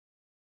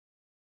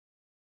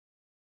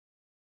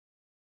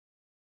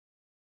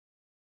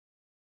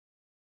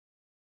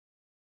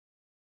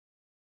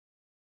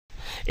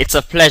It's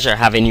a pleasure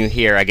having you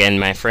here again,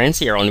 my friends,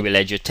 here on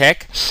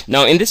EduTech.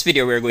 Now, in this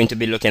video, we're going to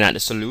be looking at the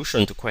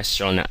solution to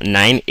question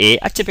 9a,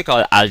 a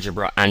typical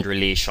algebra and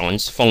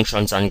relations,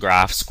 functions and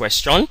graphs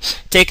question,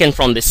 taken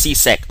from the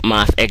CSEC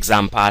Math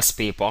Exam Past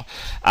Paper,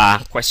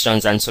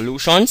 questions and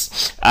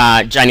solutions,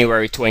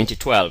 January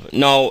 2012.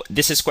 Now,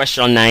 this is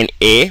question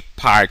 9a,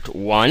 part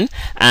 1,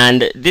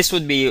 and this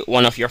would be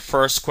one of your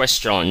first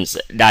questions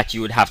that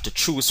you would have to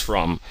choose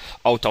from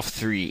out of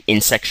 3 in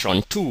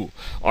section 2.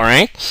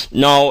 Alright,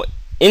 now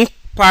in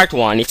part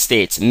 1 it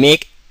states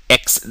make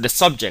x the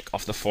subject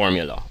of the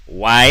formula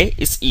y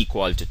is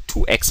equal to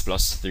 2x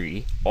plus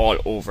 3 all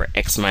over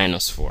x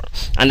minus 4,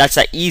 and that's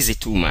an easy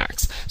 2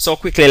 marks. So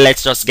quickly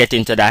let's just get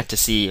into that to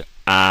see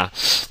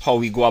how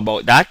we go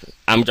about that.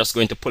 I'm just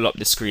going to pull up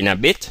the screen a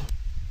bit.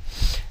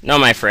 Now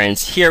my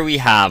friends, here we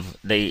have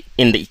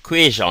in the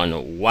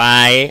equation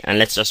y, and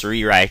let's just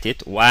rewrite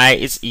it. Y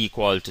is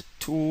equal to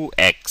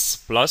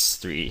 2x plus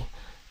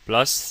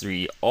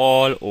 3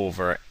 all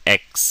over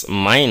x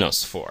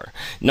minus 4.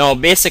 Now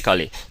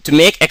basically, to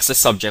make x a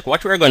subject,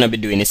 what we're going to be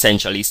doing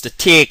essentially is to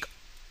take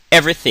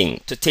everything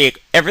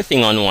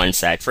on one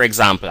side. For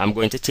example, I'm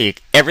going to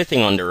take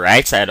everything on the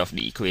right side of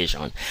the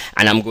equation,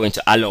 and I'm going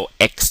to allow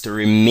x to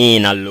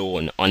remain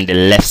alone on the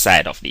left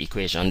side of the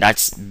equation.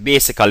 That's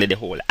basically the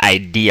whole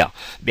idea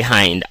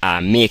behind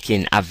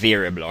making a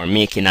variable or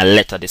making a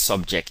letter the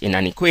subject in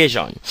an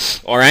equation.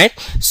 Alright,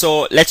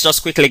 so let's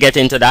just quickly get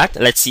into that.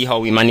 Let's see how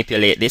we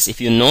manipulate this.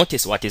 If you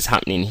notice what is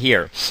happening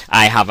here,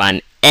 I have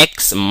an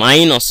x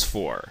minus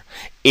 4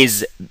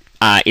 is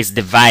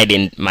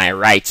dividing my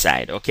right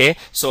side. Okay,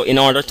 so in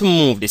order to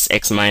move this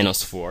x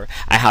minus 4,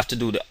 I have to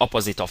do the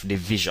opposite of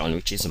division,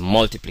 which is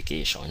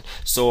multiplication.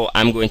 So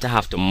I'm going to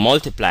have to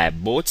multiply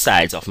both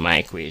sides of my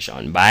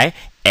equation by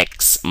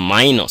x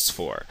minus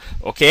 4.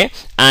 Okay,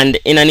 and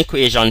in an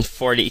equation,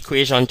 for the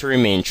equation to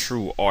remain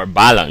true or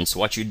balanced,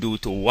 what you do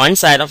to one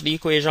side of the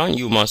equation,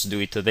 you must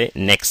do it to the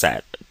next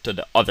side, to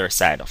the other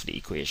side of the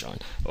equation.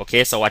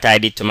 Okay, so what I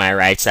did to my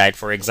right side,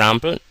 for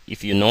example,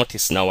 if you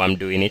notice now I'm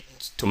doing it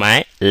to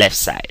my left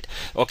side.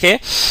 Okay,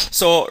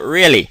 so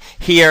really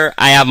here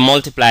I have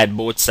multiplied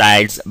both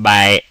sides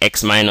by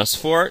x minus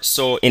 4.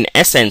 So in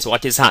essence,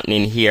 what is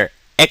happening here,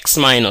 x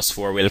minus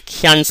 4 will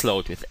cancel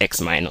out with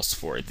x minus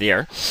 4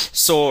 there.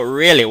 So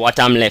really what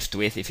I'm left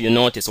with, if you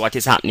notice what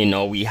is happening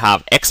now, we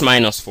have x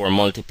minus 4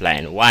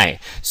 multiplying y.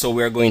 So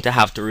we're going to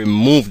have to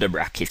remove the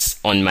brackets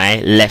on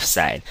my left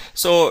side.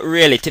 So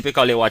really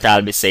typically what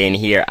I'll be saying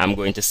here, I'm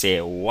going to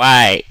say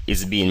y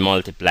is being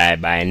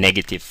multiplied by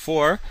negative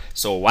 4.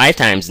 So y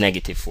times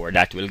negative 4,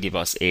 that will give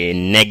us a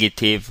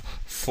negative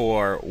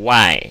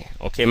 4y.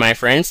 Okay, my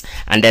friends,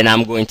 and then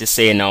I'm going to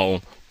say now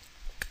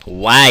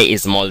y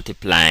is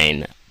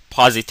multiplying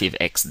positive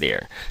x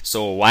there.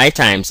 So y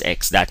times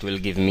x, that will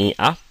give me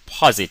a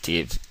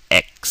positive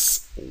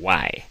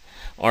xy.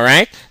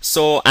 Alright,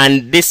 so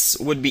and this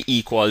would be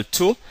equal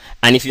to,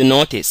 and if you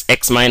notice,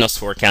 x minus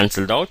 4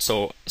 cancelled out,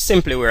 so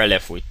simply we're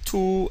left with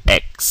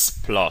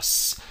 2x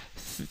plus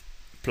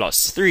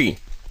 3.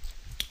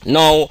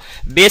 Now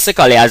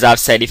basically, as I've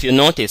said, if you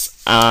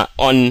notice,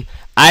 on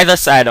either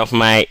side of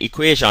my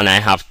equation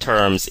I have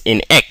terms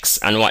in x,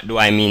 and what do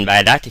I mean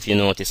by that? If you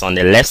notice, on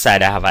the left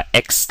side I have a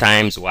x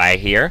times y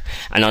here,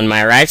 and on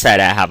my right side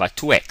I have a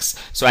 2x.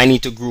 So I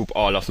need to group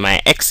all of my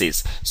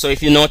x's. So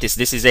if you notice,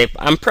 this is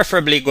I'm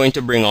preferably going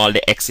to bring all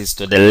the x's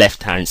to the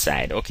left hand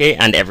side, okay,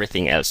 and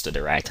everything else to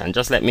the right hand.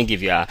 Just let me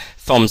give you a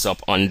thumbs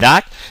up on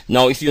that.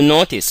 Now if you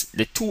notice,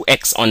 the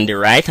 2x on the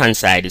right hand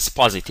side is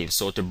positive,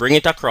 so to bring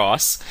it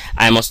across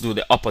I must do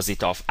the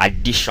opposite of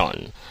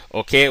addition,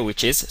 okay,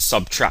 which is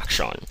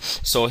subtraction.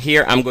 So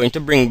here I'm going to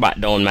bring back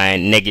down my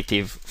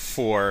negative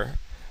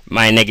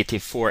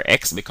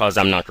 4x because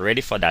I'm not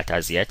ready for that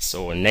as yet.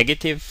 So my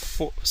negative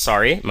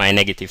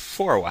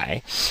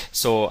 4y.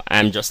 So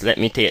let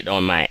me take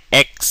down my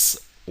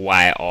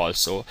xy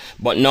also,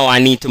 but now I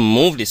need to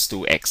move this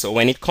 2x. So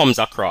when it comes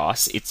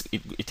across,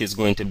 it is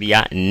going to be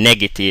a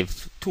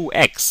negative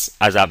 2x,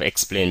 as I've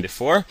explained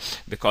before,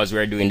 because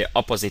we're doing the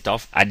opposite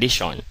of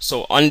addition.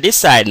 So on this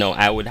side now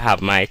I would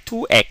have my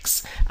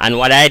 2x, and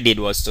what I did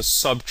was to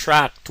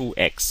subtract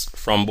 2x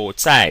from both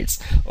sides.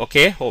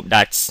 Okay, hope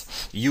that's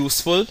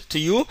useful to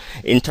you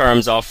in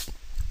terms of,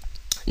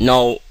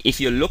 now if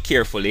you look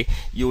carefully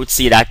you would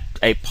see that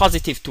a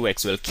positive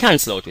 2x will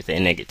cancel out with a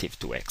negative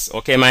 2x.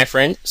 Okay, my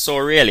friend, so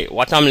really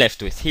what I'm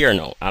left with here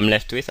now, I'm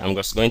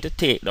just going to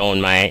take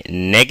down my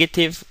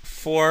negative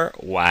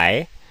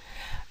 4y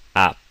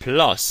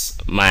plus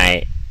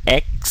my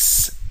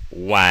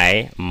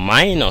xy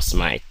minus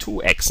my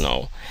 2x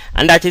now,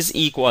 and that is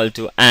equal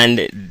to,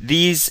 and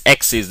these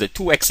x's, the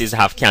 2x's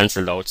have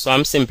cancelled out, so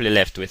I'm simply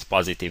left with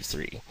positive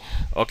 3.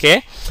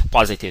 Okay,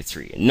 positive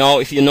 3. Now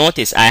if you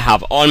notice, I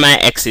have all my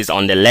x's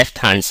on the left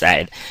hand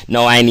side.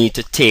 Now I need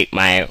to take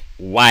my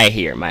y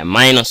here, my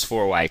minus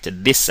 4y, to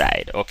this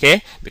side,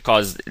 okay,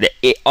 because the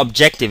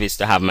objective is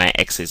to have my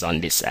x's on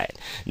this side.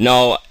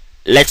 Now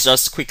let's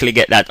just quickly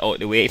get that out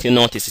the way. If you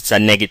notice, it's a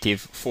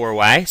negative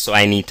 4y, so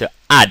I need to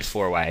add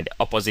 4y. The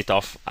opposite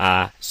of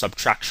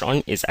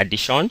subtraction is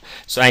addition.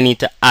 So I need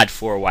to add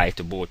 4y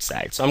to both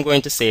sides. So I'm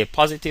going to say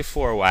positive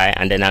 4y,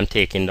 and then I'm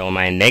taking down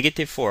my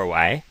negative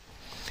 4y.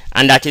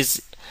 And that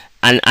is,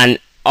 and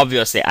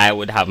obviously I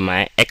would have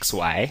my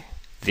xy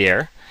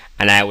there,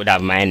 and I would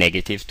have my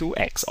negative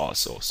 2x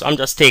also. So I'm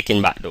just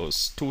taking back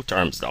those two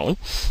terms down,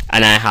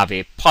 and I have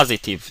a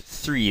positive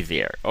 3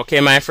 there.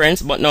 Okay, my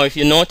friends, but now if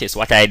you notice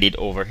what I did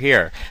over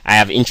here, I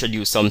have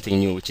introduced something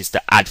new, which is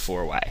to add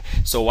 4y.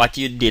 So what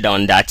you did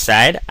on that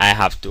side, I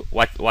have to,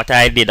 what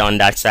I did on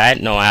that side,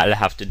 now I'll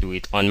have to do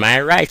it on my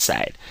right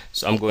side.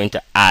 So I'm going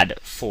to add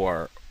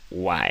 4y.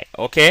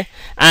 Okay,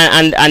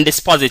 and this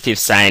positive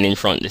sign in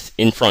front of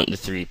the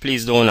 3,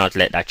 please do not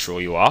let that throw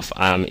you off.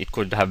 It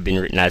could have been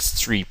written as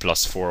 3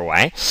 plus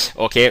 4y.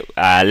 Okay,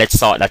 let's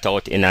sort that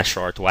out in a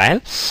short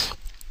while.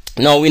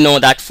 Now we know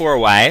that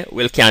 4y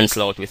will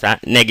cancel out with a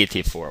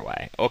negative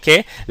 4y.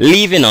 Okay,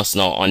 leaving us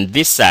now on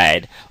this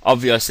side,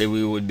 obviously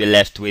we would be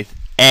left with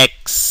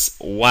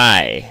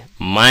xy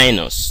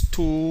minus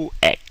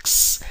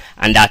 2x,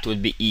 and that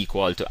would be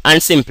equal to,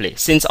 and simply,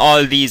 since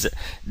all these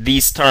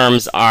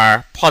terms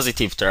are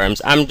positive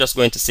terms, I'm just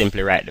going to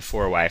simply write the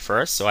 4y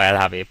first. So I'll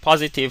have a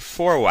positive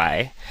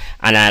 4y,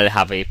 and I'll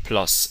have a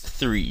plus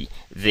 3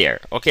 there.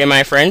 Okay,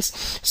 my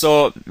friends,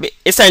 so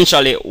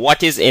essentially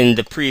what is in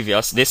the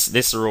previous,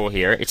 this row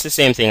here, it's the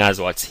same thing as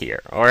what's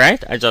here. All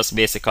right, I just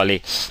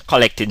basically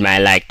collected my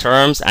like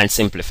terms and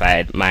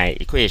simplified my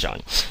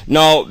equation.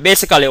 Now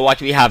basically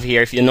what we have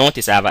here, if you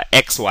notice, I have a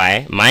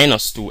xy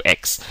minus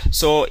 2x.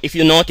 So if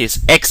you notice,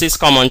 x is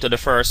common to the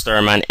first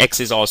term and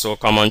x is also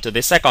common to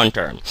the second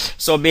term.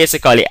 So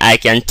basically I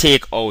can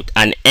take out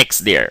an x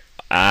there.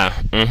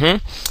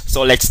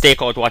 So let's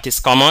take out what is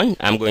common.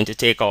 I'm going to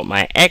take out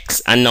my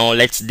x, and now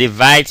let's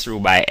divide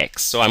through by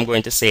x. So I'm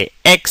going to say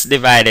x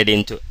divided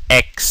into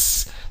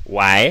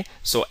xy.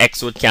 So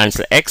x would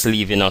cancel x,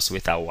 leaving us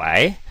with a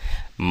y,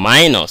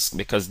 minus,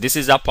 because this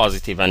is a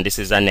positive and this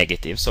is a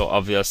negative, so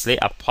obviously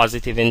a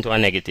positive into a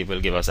negative will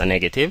give us a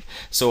negative.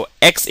 So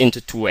x into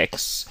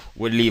 2x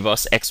would leave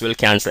us, x will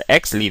cancel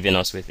x, leaving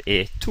us with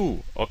a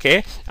 2.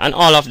 Okay, and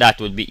all of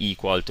that would be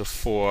equal to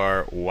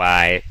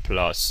 4y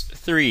plus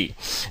 3.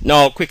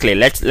 Now quickly,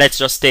 let's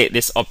just take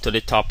this up to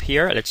the top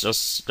here. Let's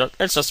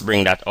just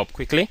bring that up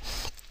quickly.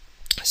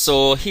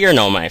 So here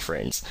now, my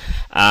friends,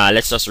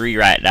 let's just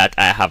rewrite that.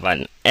 I have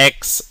an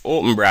x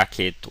open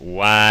bracket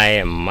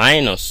y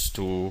minus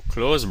 2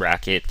 close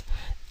bracket,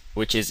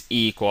 which is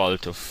equal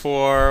to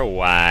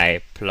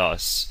 4y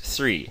plus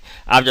 3.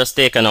 I've just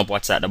taken up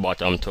what's at the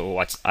bottom to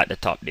what's at the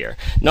top there.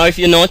 Now if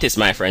you notice,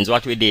 my friends,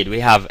 what we did,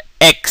 we have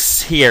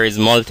x here is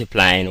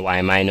multiplying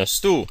y minus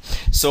 2.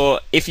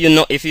 So if you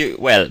know,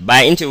 well,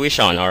 by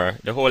intuition or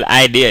the whole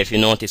idea, if you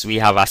notice, we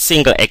have a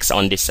single x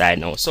on this side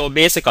now. So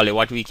basically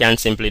what we can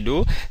simply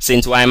do,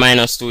 since y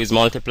minus 2 is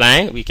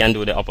multiplying, we can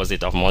do the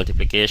opposite of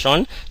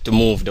multiplication to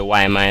move the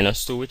y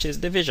minus 2, which is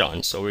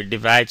division. So we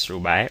divide through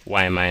by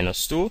y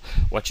minus 2.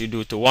 What you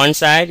do to one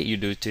side, you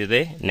do to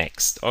the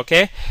next.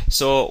 Okay,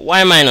 so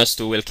y minus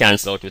 2 will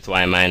cancel out with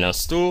y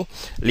minus 2,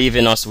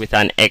 leaving us with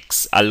an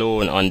x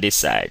alone on this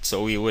side.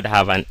 So we would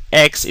have an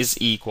x is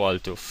equal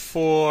to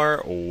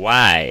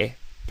 4y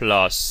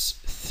plus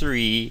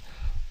 3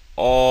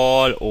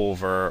 all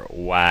over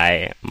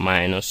y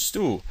minus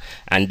 2.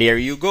 And there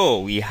you go,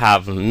 we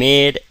have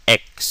made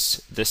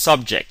x the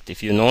subject.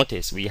 If you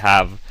notice, we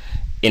have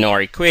in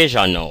our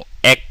equation now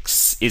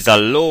x is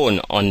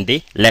alone on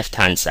the left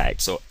hand side,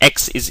 so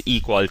x is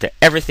equal to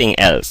everything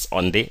else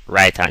on the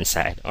right hand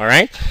side. All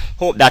right,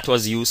 hope that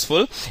was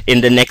useful.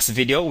 In the next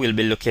video we'll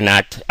be looking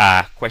at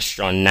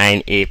question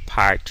 9a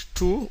part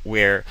 2,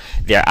 where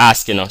they're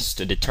asking us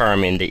to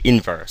determine the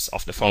inverse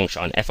of the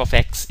function f of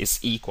x is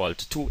equal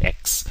to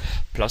 2x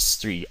plus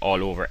 3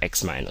 all over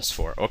x minus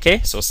 4.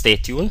 Okay, so stay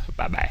tuned.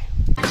 Bye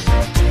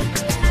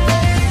bye.